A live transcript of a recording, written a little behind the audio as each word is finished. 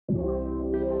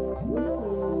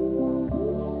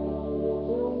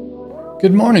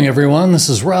Good morning, everyone. This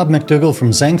is Rob McDougall from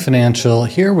Zhang Financial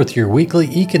here with your weekly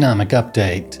economic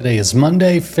update. Today is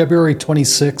Monday, February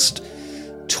 26th,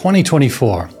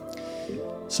 2024.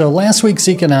 So last week's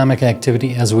economic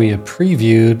activity, as we had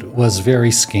previewed, was very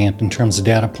scant in terms of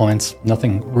data points.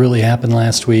 Nothing really happened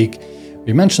last week.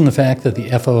 We mentioned the fact that the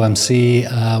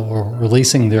FOMC were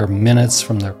releasing their minutes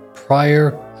from their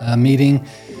prior meeting.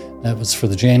 That was for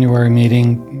the January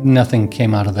meeting. Nothing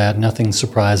came out of that, nothing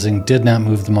surprising, did not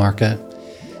move the market.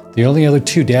 The only other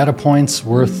two data points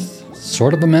worth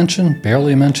sort of a mention,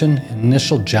 barely a mention,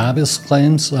 initial jobless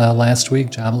claims last week,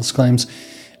 jobless claims,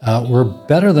 were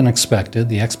better than expected.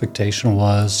 The expectation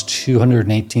was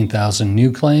 218,000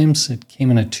 new claims. It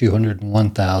came in at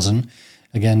 201,000.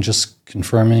 Again, just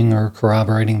confirming or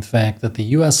corroborating the fact that the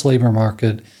U.S. labor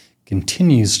market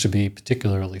continues to be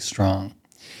particularly strong.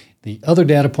 The other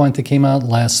data point that came out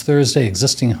last Thursday,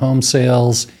 existing home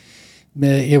sales,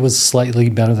 it was slightly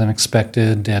better than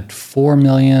expected at 4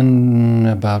 million,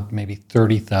 about maybe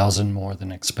 30,000 more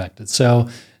than expected. So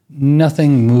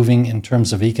nothing moving in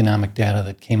terms of economic data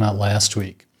that came out last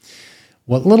week.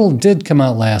 What little did come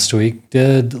out last week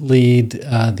did lead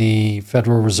the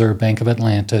Federal Reserve Bank of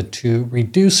Atlanta to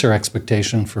reduce their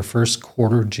expectation for first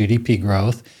quarter GDP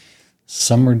growth.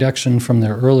 Some reduction from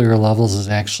their earlier levels is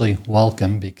actually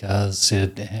welcome because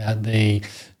they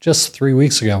just 3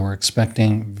 weeks ago were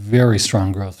expecting very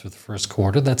strong growth for the first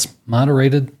quarter. That's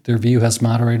moderated. Their view has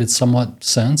moderated somewhat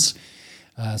since.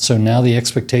 So now the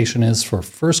expectation is for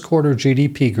first quarter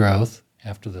GDP growth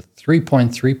after the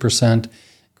 3.3%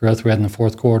 growth we had in the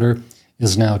fourth quarter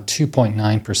is now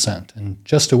 2.9%. And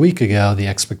just a week ago, the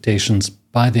expectations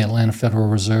by the Atlanta Federal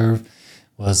Reserve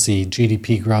was the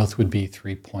GDP growth would be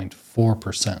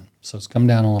 3.4%. So it's come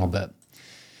down a little bit.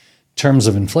 In terms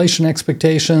of inflation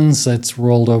expectations, that's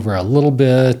rolled over a little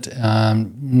bit.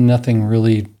 Nothing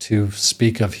really to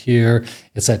speak of here.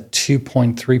 It's at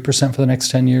 2.3% for the next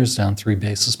 10 years, down 3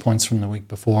 basis points from the week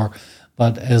before.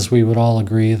 But as we would all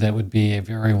agree, that would be a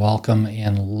very welcome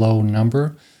and low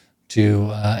number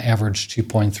to average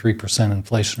 2.3%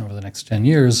 inflation over the next 10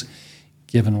 years,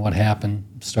 given what happened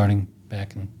starting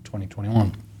back in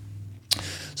 2021.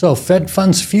 So Fed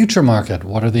funds future market,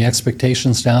 what are the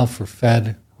expectations now for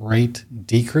Fed rate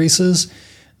decreases?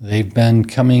 They've been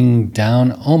coming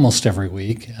down almost every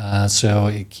week, so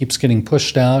it keeps getting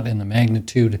pushed out and the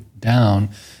magnitude down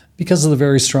because of the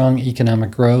very strong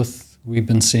economic growth we've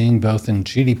been seeing both in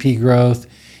GDP growth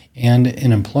and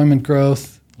in employment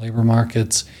growth, labor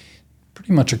markets,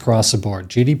 pretty much across the board.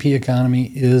 GDP economy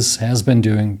has been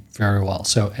doing very well.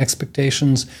 So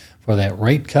expectations for that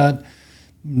rate cut,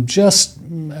 just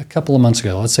a couple of months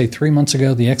ago, let's say 3 months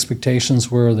ago, the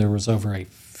expectations were there was over a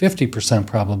 50%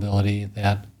 probability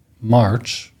that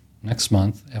March, next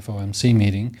month, FOMC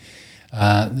meeting,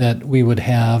 that we would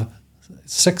have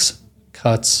 6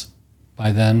 cuts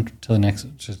by then to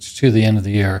the end of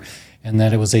the year, and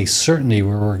that it was a certainty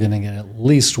where we're going to get at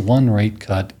least one rate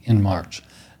cut in March.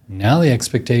 Now the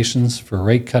expectations for a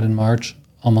rate cut in March,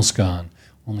 almost gone,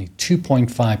 only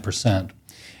 2.5%.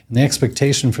 And the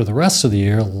expectation for the rest of the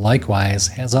year, likewise,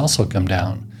 has also come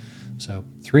down. So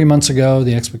 3 months ago,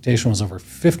 the expectation was over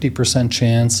 50%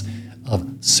 chance of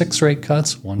 6 rate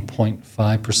cuts,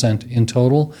 1.5% in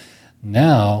total.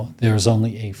 Now there's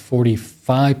only a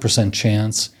 45%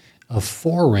 chance of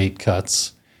 4 rate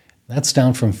cuts. That's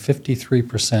down from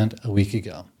 53% a week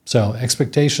ago. So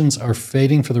expectations are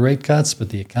fading for the rate cuts, but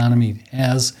the economy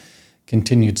has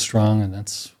continued strong, and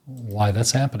that's why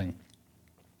that's happening.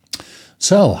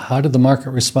 So how did the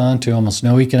market respond to almost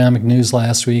no economic news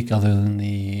last week other than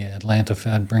the Atlanta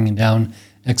Fed bringing down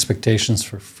expectations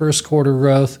for first quarter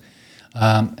growth?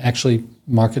 Actually,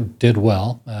 market did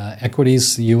well.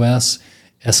 Equities, the U.S.,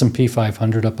 S&P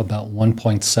 500 up about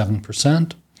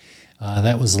 1.7%.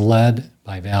 That was led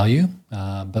by value,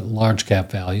 but large cap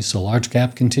value. So large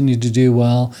cap continued to do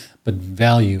well, but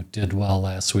value did well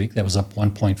last week. That was up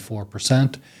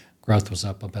 1.4%. Growth was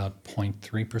up about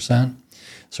 0.3%.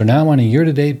 So now on a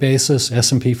year-to-date basis,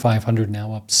 S&P 500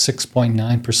 now up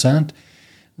 6.9%.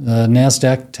 The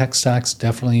NASDAQ tech stocks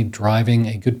definitely driving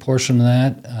a good portion of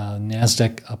that.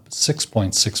 NASDAQ up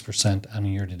 6.6% on a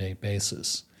year-to-date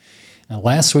basis. Now,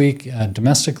 last week,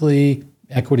 domestically,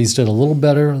 equities did a little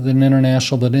better than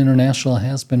international, but international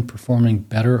has been performing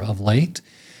better of late.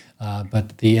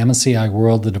 But the MSCI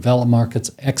World, the developed markets,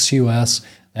 ex-US,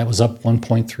 that was up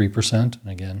 1.3%. And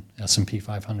again, S&P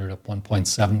 500 up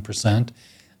 1.7%.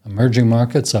 Emerging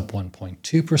markets up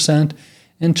 1.2%.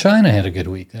 And China had a good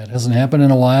week. That hasn't happened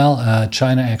in a while.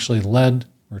 China actually led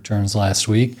returns last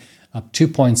week, up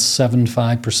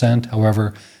 2.75%.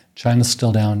 However, China's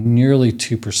still down nearly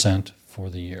 2% for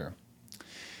the year.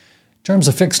 In terms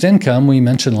of fixed income, we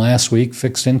mentioned last week,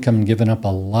 fixed income given up a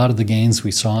lot of the gains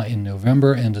we saw in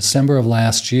November and December of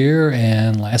last year.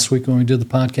 And last week when we did the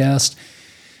podcast,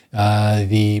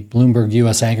 the Bloomberg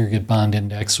U.S. Aggregate Bond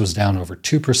Index was down over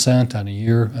 2% on a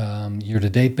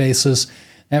year-to-date basis.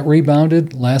 That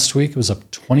rebounded last week. It was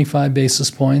up 25 basis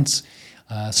points.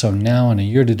 So now on a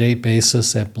year-to-date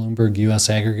basis, that Bloomberg U.S.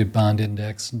 Aggregate Bond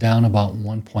Index down about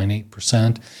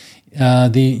 1.8%.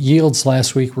 The yields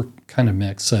last week were kind of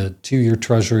mixed. 2-year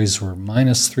treasuries were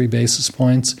minus 3 basis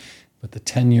points, but the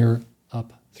 10-year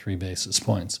up 3 basis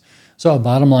points. So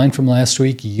bottom line from last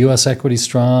week, U.S. equity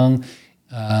strong,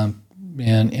 and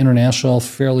international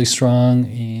fairly strong,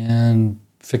 and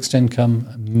fixed income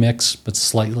mixed but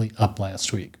slightly up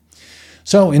last week.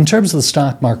 So in terms of the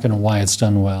stock market and why it's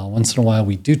done well, once in a while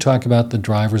we do talk about the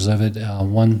drivers of it.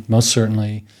 One, most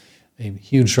certainly, a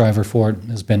huge driver for it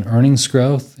has been earnings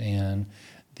growth and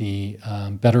the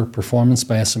better performance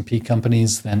by S&P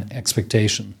companies than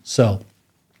expectation. So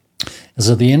as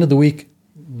of the end of the week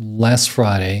last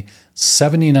Friday,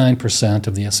 79%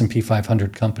 of the S&P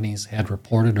 500 companies had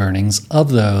reported earnings.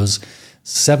 Of those,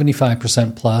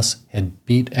 75% plus had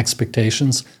beat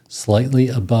expectations, slightly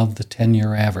above the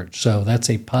 10-year average. So that's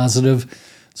a positive,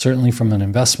 certainly from an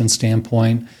investment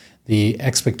standpoint. The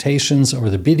expectations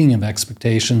or the beating of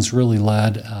expectations really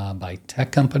led by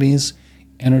tech companies,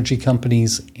 energy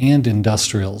companies, and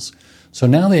industrials. So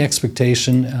now the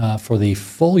expectation for the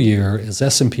full year is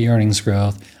S&P earnings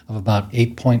growth of about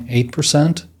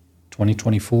 8.8%,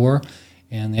 2024,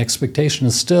 and the expectation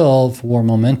is still for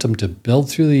momentum to build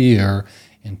through the year.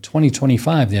 In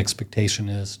 2025, the expectation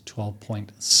is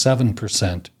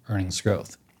 12.7% earnings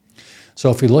growth. So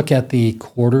if we look at the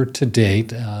quarter to date,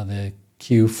 the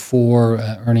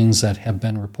Q4 earnings that have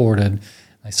been reported,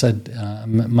 I said,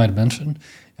 might have mentioned,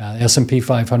 S&P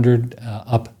 500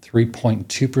 up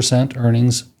 3.2%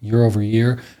 earnings year over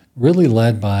year, really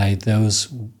led by those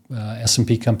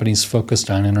S&P companies focused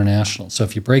on international. So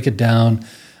if you break it down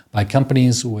by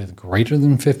companies with greater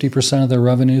than 50% of their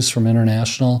revenues from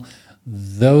international,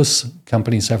 those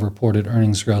companies have reported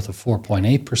earnings growth of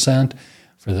 4.8%.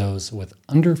 For those with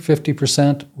under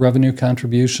 50% revenue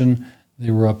contribution,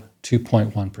 they were up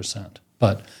 2.1%.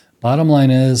 But bottom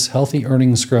line is healthy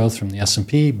earnings growth from the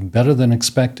S&P, better than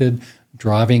expected,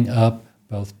 driving up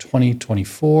both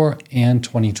 2024 and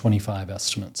 2025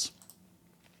 estimates.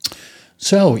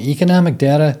 So economic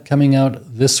data coming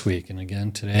out this week, and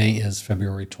again, today is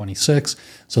February 26th.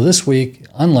 So this week,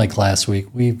 unlike last week,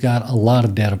 we've got a lot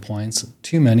of data points,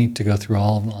 too many to go through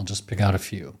all of them. I'll just pick out a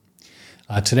few.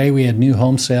 Today we had new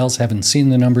home sales, haven't seen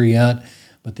the number yet,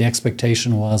 but the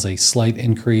expectation was a slight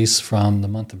increase from the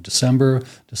month of December.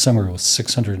 December was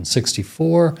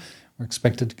 664. We're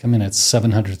expected to come in at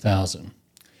 700,000.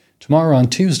 Tomorrow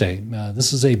on Tuesday,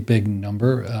 this is a big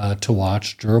number to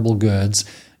watch, durable goods.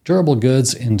 Durable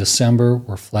goods in December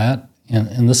were flat,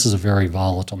 and this is a very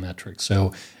volatile metric.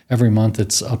 So every month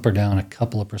it's up or down a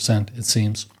couple of percent, it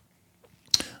seems.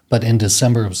 But in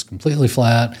December it was completely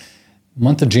flat.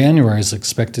 Month of January is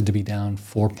expected to be down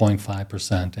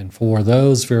 4.5%. And for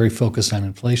those very focused on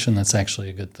inflation, that's actually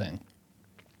a good thing.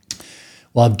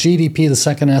 While GDP, the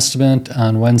second estimate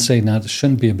on Wednesday, now this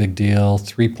shouldn't be a big deal.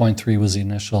 3.3 was the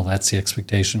initial. That's the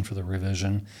expectation for the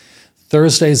revision.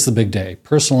 Thursday is the big day.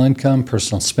 Personal income,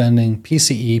 personal spending,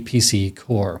 PCE, PCE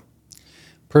core.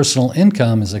 Personal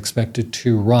income is expected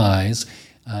to rise.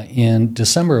 In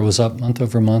December, it was up month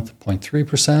over month,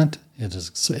 0.3%. It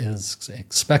is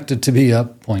expected to be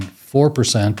up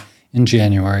 0.4% in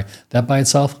January. That by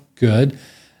itself, good.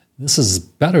 This is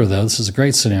better, though. This is a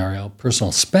great scenario.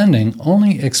 Personal spending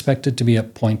only expected to be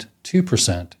up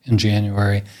 0.2% in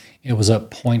January. It was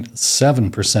up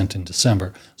 0.7% in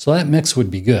December. So that mix would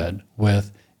be good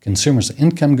with consumers'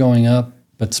 income going up,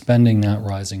 but spending not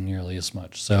rising nearly as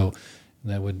much. So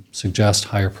that would suggest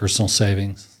higher personal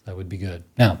savings. That would be good.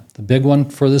 Now, the big one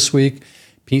for this week,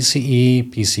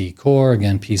 PCE, PCE core.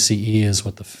 Again, PCE is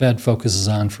what the Fed focuses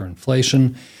on for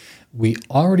inflation. We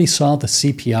already saw the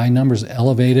CPI numbers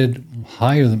elevated,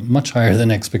 much higher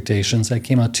than expectations. That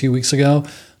came out 2 weeks ago.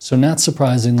 So not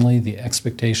surprisingly, the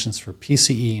expectations for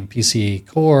PCE and PCE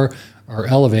core are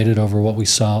elevated over what we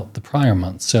saw the prior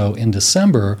month. So in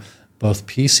December, both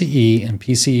PCE and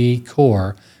PCE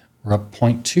core were up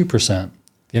 0.2%.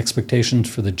 The expectation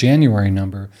for the January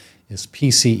number is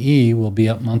PCE will be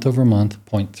up month over month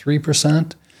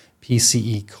 0.3%.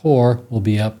 PCE core will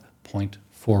be up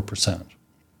 0.4%.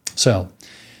 So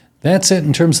that's it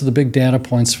in terms of the big data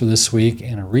points for this week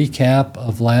and a recap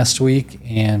of last week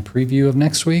and preview of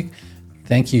next week.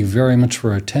 Thank you very much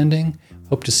for attending.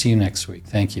 Hope to see you next week.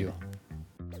 Thank you.